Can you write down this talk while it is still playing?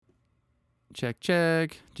Check,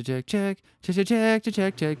 check, check, check, check, check, check,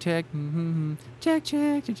 check, check, check, check,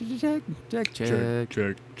 check, check, check, check,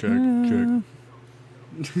 check, check,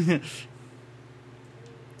 Check.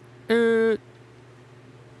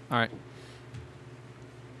 All right.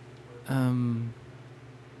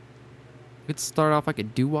 Let's start off like a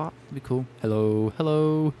doo-wop. That'd be cool. Hello,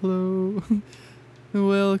 hello, hello.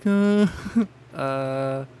 Welcome.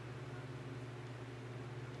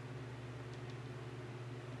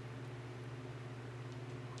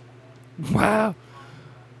 Wow.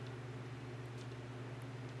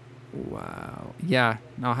 Wow. Yeah,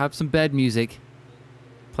 I'll have some bed music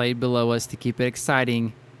played below us to keep it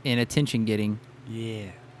exciting and attention-getting.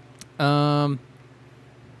 Yeah. Are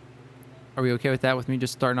we okay with that? With me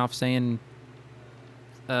just starting off saying,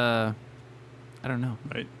 I don't know.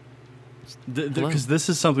 Right. Because this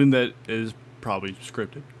is something that is probably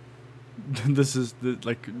scripted. This is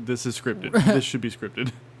scripted. This should be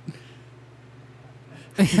scripted.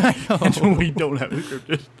 I know. And we don't have it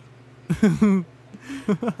scripted.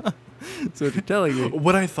 So what you're telling me.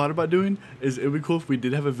 What I thought about doing is it would be cool if we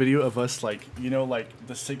did have a video of us, like, you know, like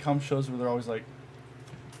the sitcom shows where they're always like,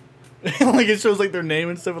 like it shows like their name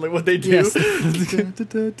and stuff, and like what they do. Yes. I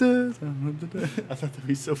thought that'd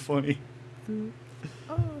be so funny.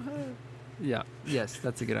 Yeah. Yes,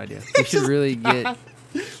 that's a good idea. We should really get.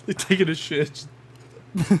 Like taking a shit.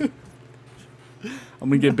 I'm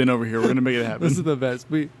gonna get Ben over here. We're gonna make it happen. This is the best.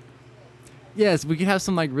 Yes, we could have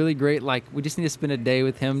some like really great, like, we just need to spend a day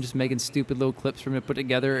with him just making stupid little clips for him to put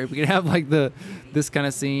together. If we could have like this kind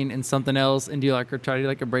of scene and something else and do like, or try to do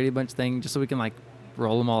like a Brady Bunch thing just so we can like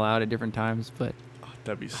roll them all out at different times. But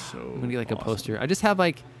That'd be so I'm gonna get like awesome. a poster. I just have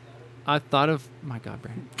like, I thought of, my God,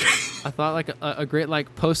 Brandon. I thought like a great like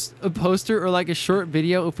a poster or like a short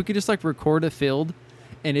video. If we could just like record a field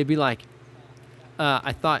and it'd be like,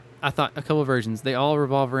 I thought a couple of versions. They all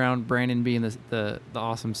revolve around Brandon being the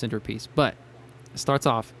awesome centerpiece. But it starts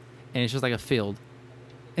off, and it's just like a field,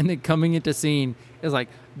 and then coming into scene is like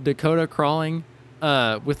Dakota crawling,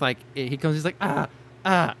 with like he comes. He's like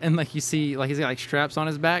and like you see like he's got like straps on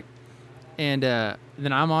his back, and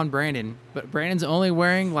then I'm on Brandon, but Brandon's only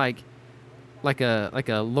wearing like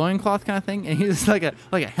a loincloth kind of thing, and he's like a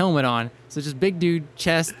helmet on. So it's just big dude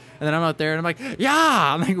chest, and then I'm out there and I'm like,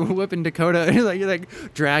 yeah, I'm like whipping Dakota, and he's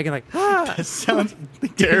like dragging like That sounds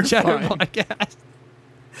Game Chatter terrifying. podcast.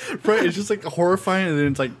 Right, it's just like horrifying, and then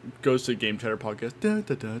it's like goes to Game Chatter podcast. Da,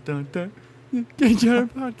 da, da, da, da. Game Chatter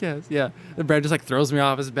podcast. Yeah. And Brad just like throws me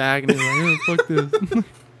off his back and he's like, oh, fuck this.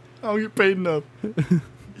 I'll get paid enough.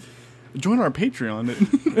 Join our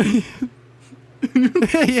Patreon.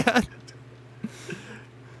 Yeah.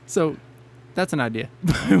 So that's an idea.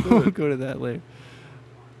 We'll go to that later.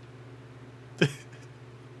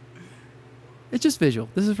 It's just visual.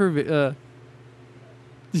 This is for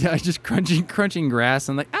yeah, just crunching grass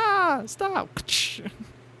and like, stop.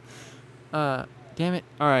 Damn it.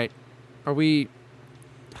 All right. Are we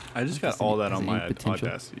I just got all that has on any my potential?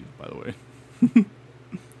 Audacity, by the way.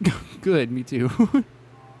 good? Me too.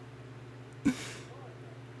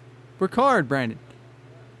 Record, Brandon.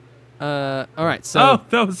 All right. So Oh,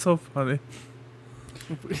 that was so funny.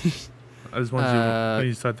 I just wanted you when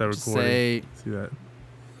you start that recording. say, See that?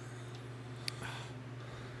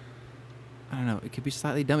 I don't know. It could be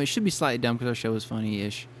slightly dumb. It should be slightly dumb because our show is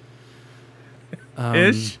funny-ish.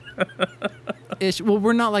 Ish. Ish. Well,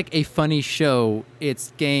 we're not like a funny show.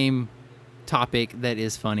 It's game topic that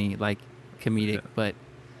is funny, like comedic. Yeah. But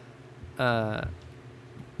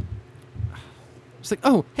it's like,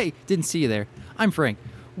 oh, hey, didn't see you there. I'm Frank,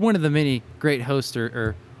 one of the many great hosts,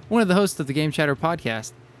 or one of the hosts of the Game Chatter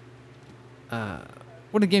podcast. One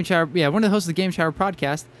of the hosts of the Game Chatter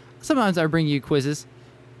podcast. Sometimes I bring you quizzes.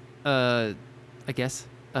 I guess.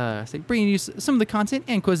 So bringing you some of the content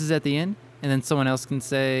and quizzes at the end, and then someone else can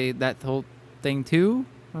say that whole thing too.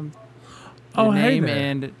 Oh, hey name there.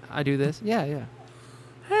 and I do this. Yeah.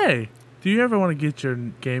 Hey, do you ever want to get your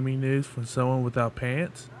gaming news from someone without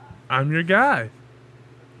pants? I'm your guy.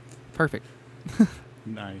 Perfect.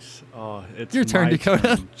 Nice. Oh, it's Your turn, my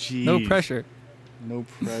Dakota. turn. Jeez. No pressure. No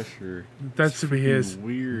pressure. That It's should be freaking his.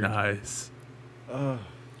 Weird. Nice.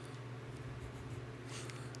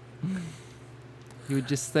 You would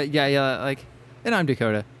just say, yeah, like, and I'm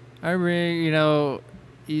Dakota. I remember,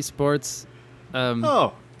 esports.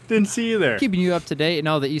 Oh, didn't see you there. Keeping you up to date and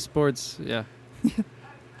all the esports. Yeah.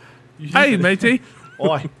 Hey, matey.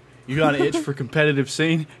 Oi, you got an itch for competitive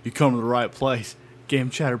scene? You come to the right place. Game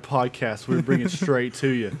Chatter Podcast. We're bringing it straight to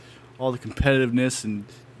you. All the competitiveness and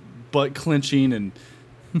butt clenching and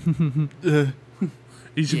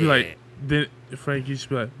You should be like, then Frank, you should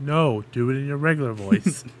be like, no, do it in your regular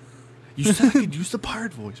voice. You said I could use the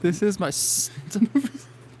pirate voice. This is my.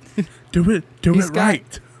 Do it He's got-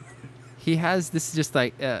 right. He has this is just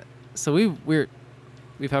like so we've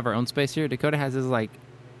have our own space here. Dakota has his like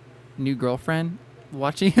new girlfriend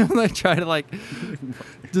watching him like try to like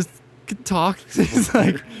just talk. It's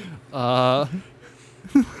like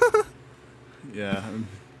Yeah.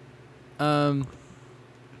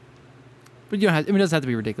 but you don't have, I mean, it doesn't have to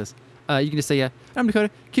be ridiculous. You can just say, yeah, I'm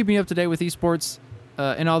Dakota, keeping you up to date with esports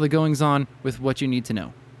and all the goings on with what you need to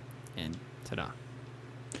know. And ta-da.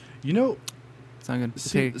 You know, Sound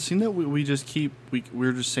good? seeing that we just keep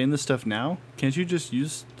we're just saying this stuff now. Can't you just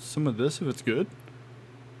use some of this if it's good?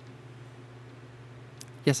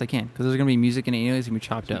 Yes, I can, because there's going to be music in it anyways. It's going to be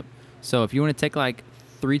chopped up. So if you want to take like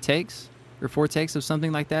 3 takes or 4 takes of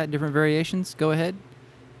something like that, different variations, go ahead.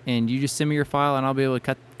 And you just send me your file, and I'll be able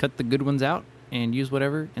to cut the good ones out and use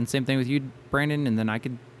whatever. And same thing with you, Brandon, and then I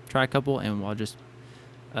could try a couple, and we'll just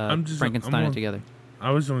Frankenstein it together.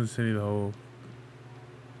 I was going to send you the whole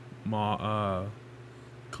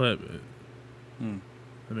clip.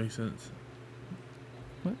 That makes sense.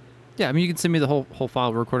 Yeah, I mean, you can send me the whole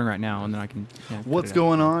file we're recording right now, and then I can. Yeah, What's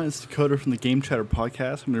going on? It's Dakota from the Game Chatter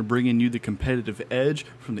Podcast. I'm going to bring in you the competitive edge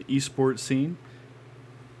from the esports scene.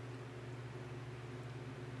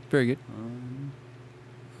 Very good.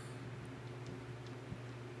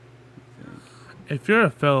 If you're a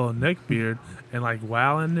fellow neckbeard and like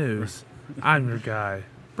WoW and news, I'm your guy,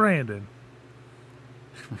 Brandon.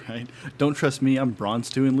 Right? Don't trust me. I'm bronze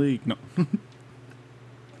 2 in league. No.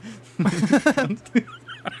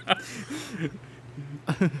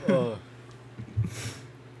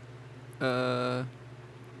 Let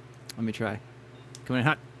me try. Coming in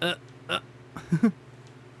hot.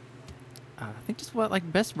 I think just what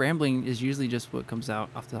like best rambling is usually just what comes out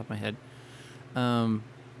off the top of my head.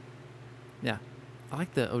 Yeah, I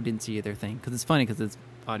like the didn't see you there thing because it's funny because it's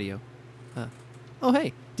audio. Oh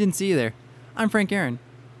hey, didn't see you there. I'm Frank Aaron,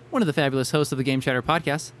 one of the fabulous hosts of the Game Chatter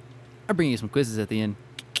Podcast. I bring you some quizzes at the end.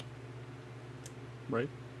 Right?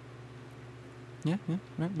 Yeah,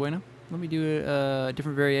 right, bueno. Let me do a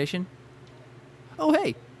different variation. Oh,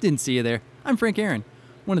 hey, didn't see you there. I'm Frank Aaron,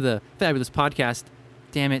 one of the fabulous podcast,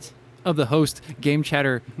 damn it, of the host, Game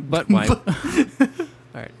Chatter Butt Wipe.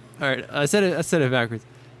 All right. I said it backwards.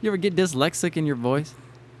 You ever get dyslexic in your voice?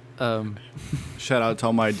 Shout out to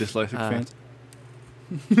all my dyslexic fans.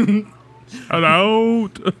 Hello.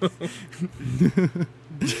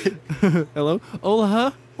 Hello?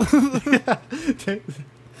 Hola?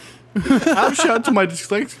 I'll shout out to my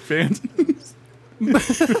dyslexic fans.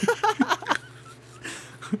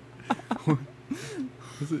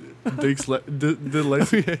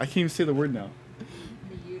 Dyslexic. I can't even say the word now.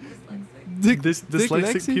 You dyslexic.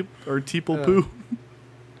 Dyslexic people or people poo. Dyslexic.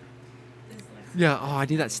 Yeah, I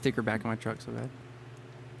need that sticker back on my truck so bad.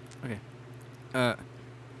 Okay.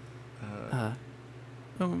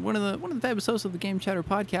 One of the fabulous hosts of the Game Chatter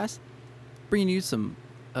Podcast, bringing you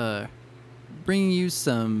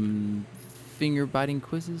some finger biting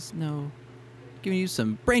quizzes. No, giving you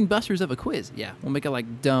some brain busters of a quiz. Yeah, we'll make it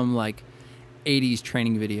like dumb like 80s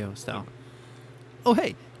training video style. Oh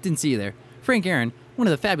hey, didn't see you there. Frank Aaron, one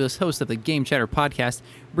of the fabulous hosts of the Game Chatter Podcast,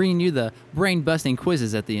 bringing you the brain busting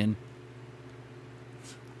quizzes at the end.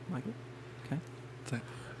 Like it? Okay.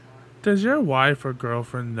 Does your wife or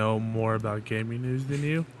girlfriend know more about gaming news than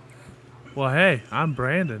you? Well, hey, I'm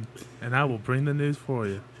Brandon, and I will bring the news for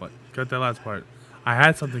you. What? Cut that last part. I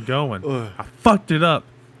had something going. I fucked it up.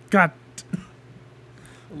 God.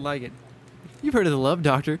 Like it. You've heard of the Love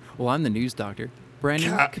Doctor. Well, I'm the News Doctor.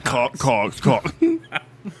 Brandon Cock.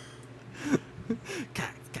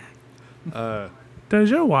 Does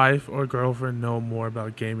your wife or girlfriend know more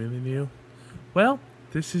about gaming than you? Well,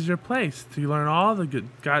 this is your place to learn all the good.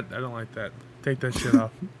 God, I don't like that. Take that shit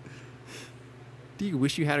off. Do you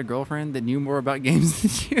wish you had a girlfriend that knew more about games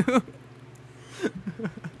than you?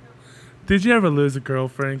 Did you ever lose a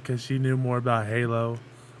girlfriend because she knew more about Halo,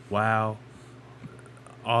 WoW,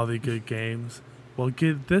 all the good games? Well,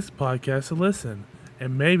 give this podcast a listen,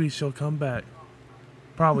 and maybe she'll come back.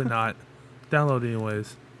 Probably not. Download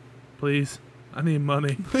anyways. Please. I need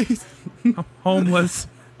money. Please. I'm homeless.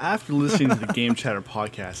 After listening to the Game Chatter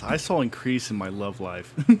Podcast, I saw an increase in my love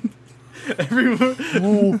life. Everyone.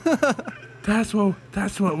 Oh, that's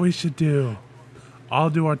what we should do. I'll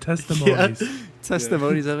do our testimonies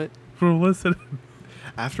Testimonies of it. for listening.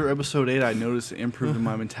 After episode 8, I noticed an improvement in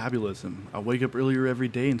my metabolism. I wake up earlier every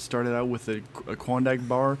day and started out with a Klondike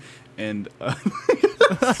bar and a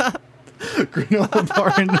granola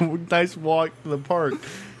bar and a nice walk to the park. As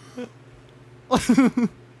I stroll through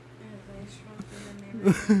the neighborhood and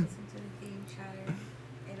listen to the Game Chatter,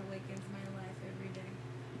 it awakens my life every day.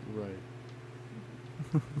 Right.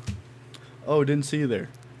 Oh, didn't see you there.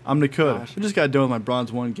 I'm Dakota. Gosh. I just got done with my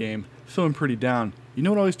Bronze 1 game. Feeling pretty down. You know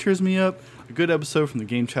what always cheers me up? A good episode from the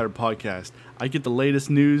Game Chatter podcast. I get the latest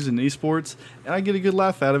news in esports, and I get a good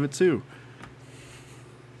laugh out of it too.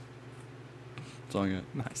 That's all I got.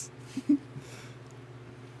 Nice.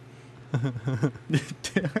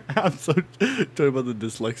 I'm so talking about the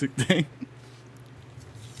dyslexic thing.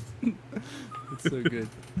 It's so good.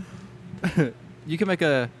 You can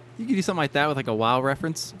do something like that with like a WoW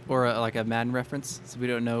reference or like a Madden reference, so we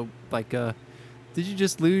don't know. Like, did you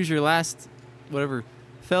just lose your last, whatever,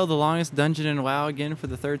 fell the longest dungeon in WoW again for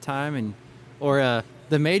the third time, or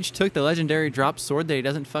the mage took the legendary drop sword that he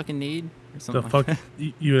doesn't fucking need, or something. The fuck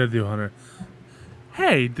you gotta do, Hunter.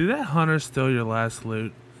 Hey, did that Hunter steal your last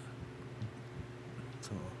loot?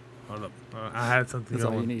 So, hold up. I had something That's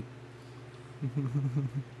all going. you need.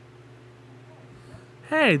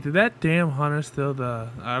 Hey, did that damn Hunter steal the...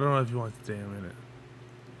 I don't know if you want the damn in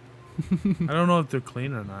it. I don't know if they're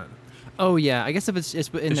clean or not. Oh yeah, I guess if it's in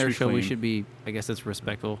It their should be show, we clean. should be. I guess it's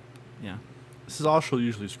respectful. Yeah. This is also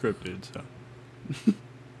usually scripted, so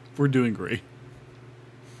we're doing great.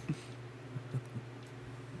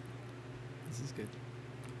 This is good.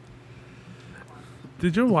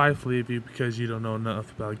 Did your wife leave you because you don't know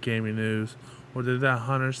enough about gaming news? Or did that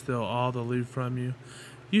Hunter steal all the loot from you?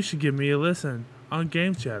 You should give me a listen on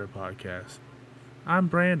Game Chatter Podcast. I'm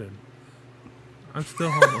Brandon. I'm still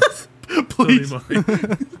homeless. Please. Still need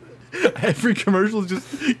money. Every commercial is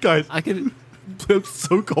just, guys, I could. it's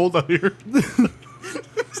so cold out here.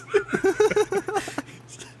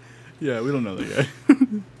 Yeah, we don't know that yet.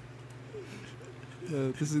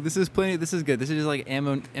 This is plenty. This is good. This is just like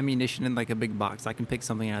ammunition in like a big box. I can pick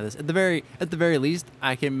something out of this. At the very least,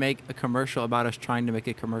 I can make a commercial about us trying to make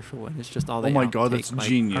a commercial, and it's just all they. Oh my god, that's like,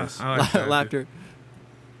 genius. I like that. laughter.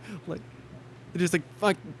 Like, it's just like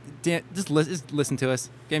fuck. Damn, just listen to us.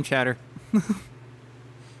 Game Chatter.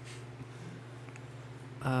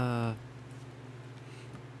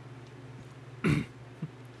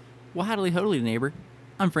 Well, howdy hodily, neighbor.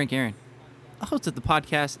 I'm Frank Aaron, a host of the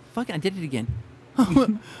podcast. Fucking, I did it again. A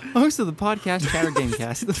host of the podcast Chatter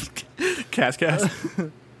Gamecast. Cast.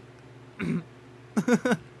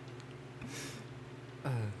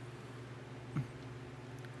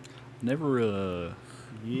 Never,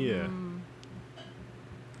 yeah.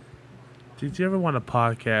 Did you ever want a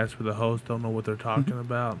podcast where the hosts don't know what they're talking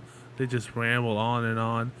about? They just ramble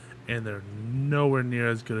on, and they're nowhere near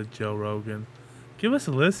as good as Joe Rogan. Give us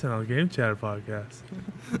a listen on Game Chatter Podcast.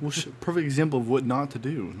 Well, perfect example of what not to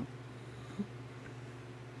do.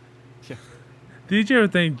 Did you ever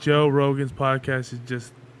think Joe Rogan's podcast is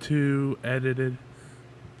just too edited?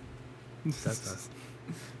 That's us.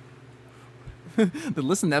 But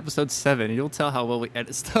listen to episode 7, and you'll tell how well we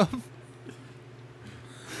edit stuff.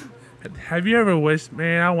 Have you ever wished,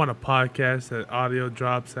 man, I want a podcast that audio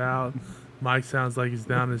drops out, Mike sounds like he's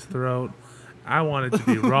down his throat. I want it to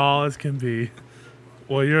be raw as can be.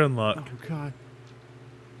 Well, you're in luck. Oh God.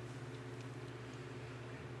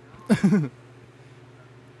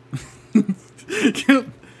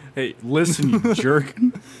 Hey, listen, you jerk.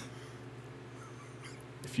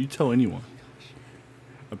 If you tell anyone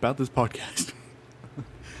about this podcast,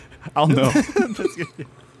 I'll know. That's good.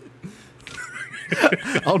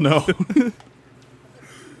 I'll know.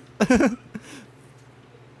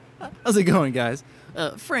 How's it going, guys?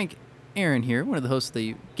 Frank Aaron here, one of the hosts of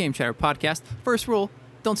the Game Chatter Podcast. First rule,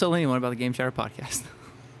 don't tell anyone about the Game Chatter Podcast.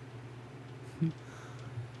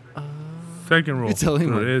 Second rule, You tell him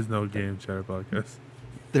there what- is no Game Chatter Podcast.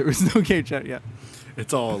 There was no Game Chatter yet.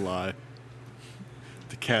 It's all a lie.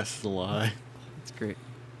 The cast is a lie. It's great.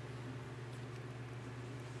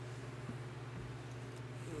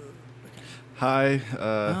 Hi,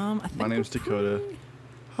 I think my name's we're Dakota. pretty-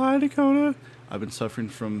 Hi, Dakota. I've been suffering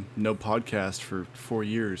from no podcast for 4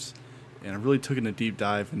 years, and I really took in a deep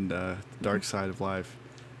dive in the dark side of life.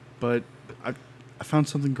 But I found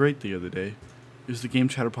something great the other day. It was the Game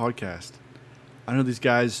Chatter podcast. I know these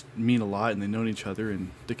guys mean a lot, and they know each other, and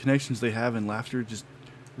the connections they have and laughter just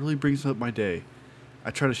really brings up my day. I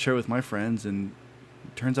try to share it with my friends, and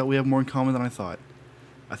it turns out we have more in common than I thought.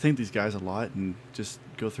 I thank these guys a lot and just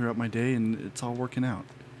go throughout my day, and it's all working out.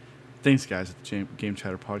 Thanks, guys, at the Game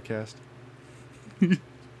Chatter podcast.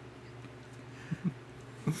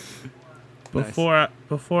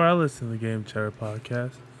 Before I listen to the Game Chatter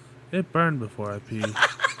Podcast, it burned before I peed.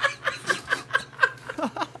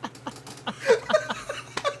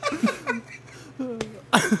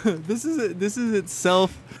 This is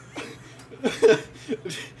itself.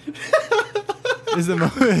 is the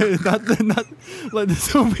not like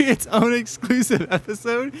this will be its own exclusive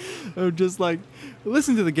episode of just like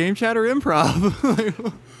listen to the Game Chatter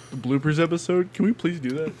Improv. The bloopers episode. Can we please do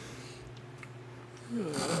that?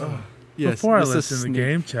 Yes, Before I just a listened to the sneak.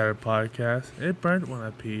 Game Chatter podcast, it burnt when I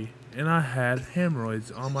pee, and I had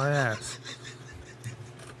hemorrhoids on my ass.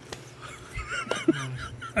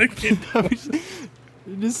 I can't.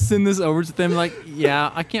 Just send this over to them. Like,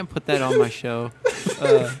 yeah, I can't put that on my show.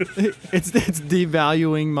 It's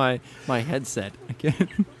devaluing my headset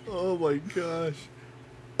again. Oh my gosh.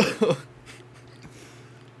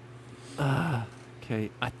 Okay,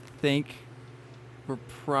 I think we're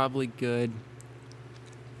probably good.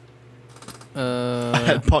 I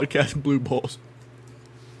had podcast blue balls.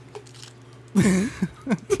 Damn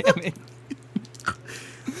it.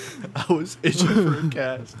 I was itching for a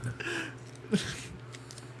cast.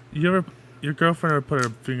 Your girlfriend ever put her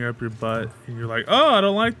finger up your butt, and you're like, "Oh, I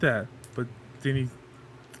don't like that," but then you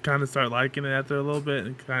kind of start liking it after a little bit,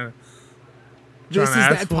 and kind of This is trying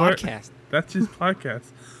to that ask for it. podcast. That's just podcast.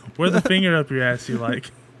 Where the finger up your ass you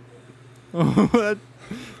like? It's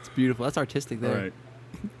beautiful. That's artistic there. All right.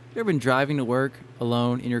 You ever been driving to work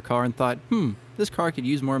alone in your car and thought, this car could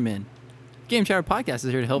use more men? Game Chatter Podcast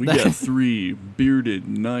is here to help We that. got 3 bearded,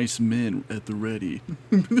 nice men at the ready.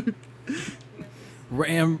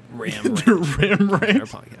 Ram. Ram Chatter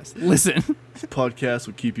Ranch. Podcast. Listen. This podcast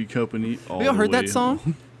will keep you company all Have y'all the heard that way song?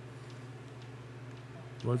 home.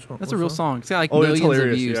 Which one? That's a what real song. It's got like Oh, it's millions of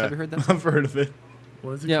hilarious. views. Yeah. Have you heard that song? I've heard of it.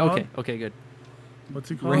 What is it Yeah, called? okay, good.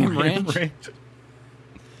 What's it called? Ram Ranch?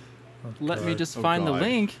 Oh, Let me God. just Oh, find the God.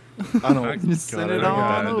 link. I don't. Just God, send I it don't know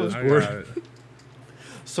on how that over. does I work. got it.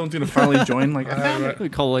 Someone's gonna finally join. Like, I found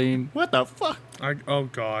it. Colleen. What the fuck? Oh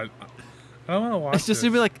God, I don't want to watch. It's just this.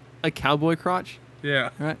 gonna be like a cowboy crotch, yeah.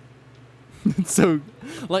 right? So,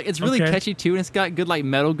 like, it's really Okay. catchy too, and it's got good like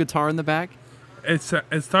metal guitar in the back. It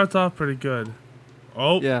starts off pretty good.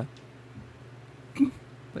 Oh Yeah.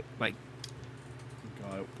 Like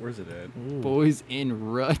God, where's it at? Ooh. boys in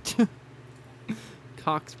rut.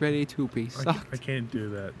 Cocks ready to be I sucked. can't do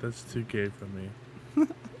that. That's too gay for me.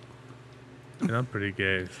 And I'm pretty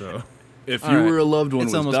gay, so If All you right. were a loved one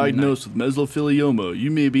It's who was almost diagnosed with mesothelioma, you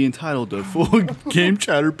may be entitled to a full Game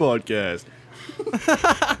Chatter podcast.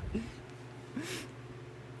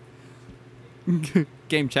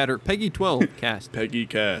 Game Chatter Peggy 12 cast. Peggy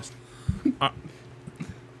Cast.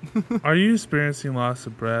 are you experiencing loss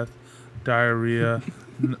of breath, diarrhea,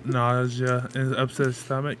 nausea, and upset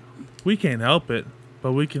stomach? We can't help it,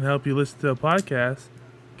 but we can help you listen to a podcast.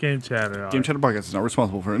 Game Chatter. Game Chatter podcast is not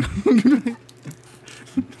responsible for it.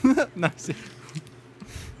 Nice.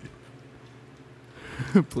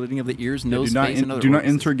 Polluting of the ears, nose, do not, face, and other do not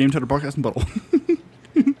orifices. insert Game Chatter podcast in bottle.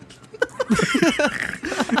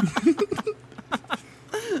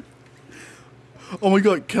 Oh my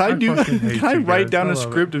god, can I do fucking hate can I you write guys. down I a love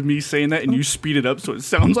it. script of me saying that and you speed it up so it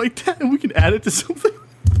sounds like that and we can add it to something?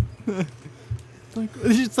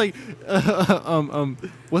 It's just like,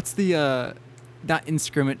 what's the, not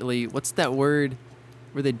indiscriminately, what's that word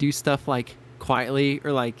where they do stuff like quietly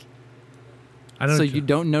or like, I don't so you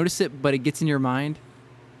don't notice it, but it gets in your mind?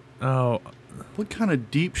 Oh, What kind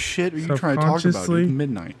of deep shit are you trying to talk about? Subconsciously? It's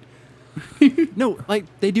midnight. No, like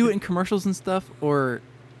they do it in commercials and stuff, or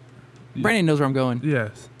Brandon knows where I'm going.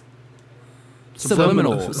 yes.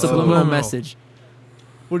 Subliminal Subliminal. message.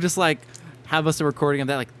 We'll just like have us a recording of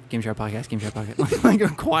that, like Game Chatter Podcast,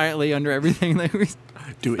 like quietly under everything. Like we,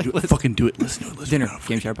 Do it, Listen. fucking do it. Listen to it. Listen dinner, to it.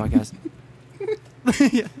 Game Chatter Podcast.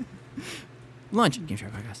 Yeah. Lunch, Game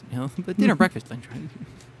Chatter Podcast. You know, but dinner, breakfast, lunch.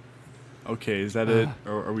 Okay, is that it?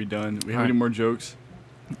 Or are we done? We have All any right. more jokes?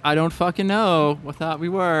 I don't fucking know. I thought we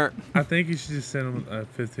were. I think you should just send him a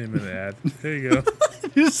 15-minute ad. There you go.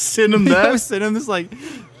 Just send him I that. was sending him this like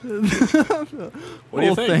What do you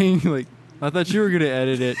whole think? thing. Like I thought you were gonna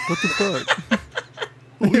edit it. What the fuck?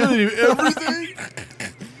 We gotta do everything.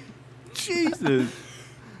 Jesus.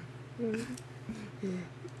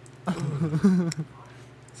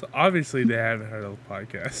 So obviously they haven't heard of the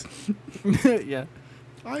podcast. Yeah.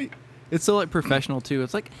 I It's so like professional too.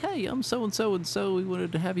 It's like, hey, I'm so and so and so. We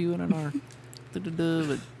wanted to have you in on our. Da-da-da,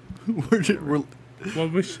 but Well,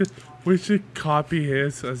 we should copy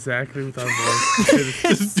his exactly with our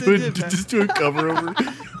voice. just do a cover over.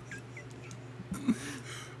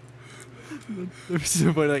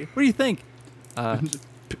 so funny, like, what do you think? I guess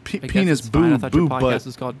Penis it's fine. I boob thought your boob podcast butt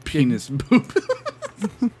was called penis boob.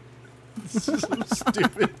 This is so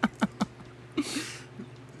stupid.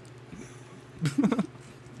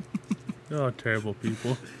 Oh, terrible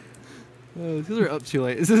people. These are up too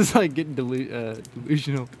late. This is like getting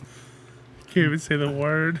delusional. Can't even say the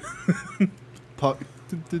word.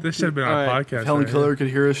 This should have been All our right. podcast. If Helen right Keller here. could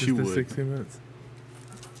hear us, Just she the would. 60 minutes.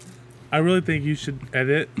 I really think you should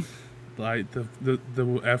edit like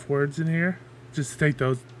the F words in here. Just take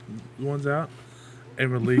those ones out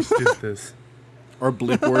and release just this. Our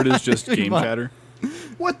bleep word is just Come Game on. Chatter.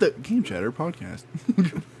 What the Game Chatter podcast?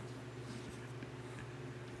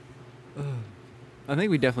 I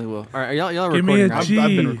think we definitely will. All right, y'all are Give me recording, a right? G. I've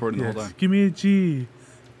been recording the whole Yes. time. Give me a G.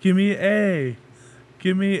 Give me an A.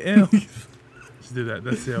 Give me an M. Let's do that.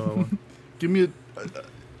 That's the other one. Give me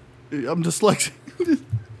I'm dyslexic.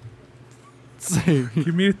 Same.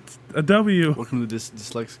 Give me a W. Welcome to this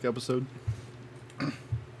dyslexic episode.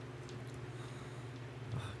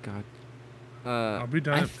 God. I'll be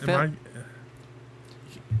done. I Am felt- You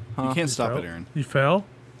Huh? can't stop fell? it, Aaron. You fell?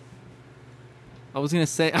 I was gonna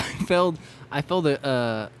say I failed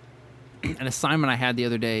an assignment I had the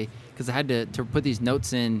other day because I had to put these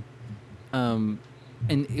notes in, and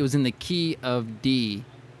it was in the key of D,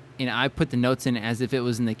 and I put the notes in as if it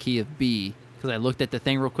was in the key of B because I looked at the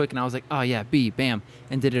thing real quick and I was like, oh yeah, B, bam,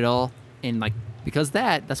 and did it all, and like because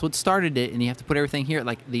that's what started it, and you have to put everything here,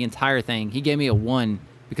 like the entire thing. He gave me a 1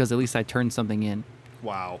 because at least I turned something in.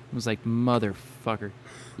 Wow. I was like, motherfucker.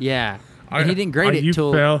 Yeah. I- And he didn't grade it you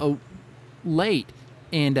till fell. late.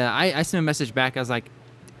 And I sent a message back. I was like,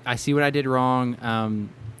 I see what I did wrong.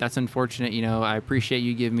 That's unfortunate. You know, I appreciate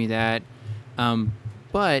you giving me that.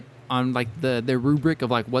 But on like the rubric of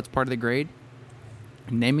like what's part of the grade,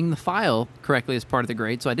 naming the file correctly is part of the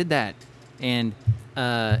grade. So I did that. And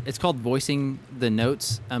it's called voicing the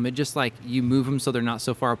notes. It just like you move them so they're not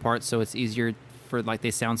so far apart, so it's easier for like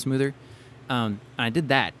they sound smoother. And I did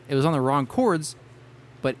that. It was on the wrong chords,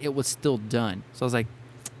 but it was still done. So I was like,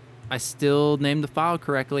 I still named the file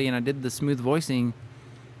correctly, and I did the smooth voicing.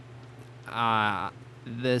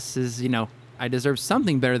 This is, I deserve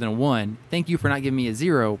something better than a 1. Thank you for not giving me a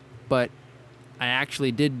 0, but I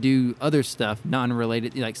actually did do other stuff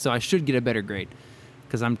non-related, like, so I should get a better grade,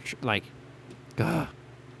 because I'm like, gah.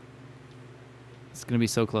 It's gonna be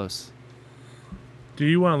so close. Do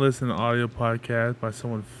you want to listen to an audio podcast by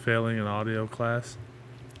someone failing an audio class?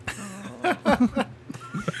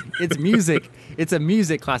 It's music. It's a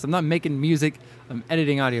music class. I'm not making music. I'm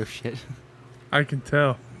editing audio shit. I can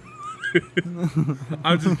tell.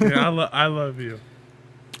 I'm just kidding. I love you.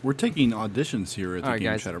 We're taking auditions here at the All right,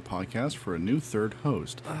 Game guys. Chatter podcast for a new third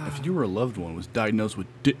host. If you or a loved one was diagnosed with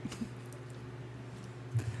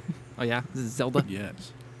Oh yeah, this is Zelda.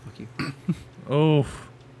 yes. Fuck you.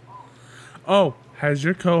 Oh, has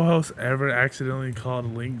your co-host ever accidentally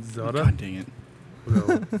called Link Zelda? God dang it.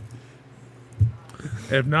 No.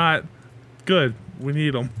 If not, good. We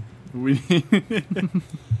need them. We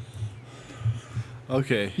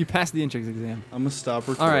Okay. You passed the entrance exam. I'm gonna stop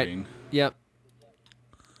All right. recording. Yep.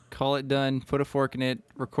 Call it done. Put a fork in it.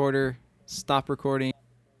 Recorder. Stop recording.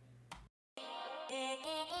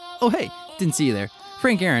 Oh, hey. Didn't see you there.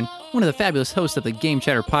 Frank Aaron, one of the fabulous hosts of the Game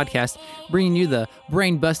Chatter podcast, bringing you the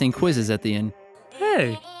brain-busting quizzes at the end.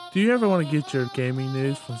 Hey, do you ever want to get your gaming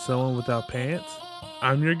news from someone without pants?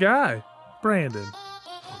 I'm your guy, Brandon.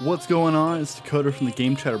 What's going on? It's Dakota from the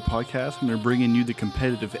Game Chatter podcast, and they're bringing you the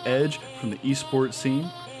competitive edge from the esports scene.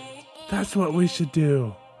 That's what we should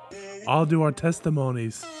do. I'll do our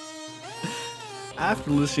testimonies. After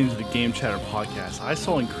listening to the Game Chatter podcast, I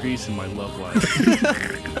saw an increase in my love life.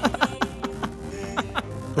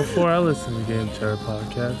 Before I listened to Game Chatter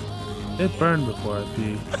podcast, it burned before I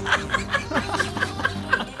peed.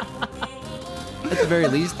 At the very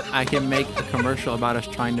least, I can make a commercial about us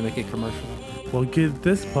trying to make a commercial. Well, give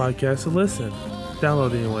this podcast a listen.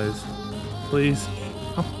 Download anyways. Please.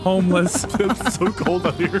 I'm homeless. It's so cold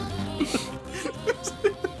out here.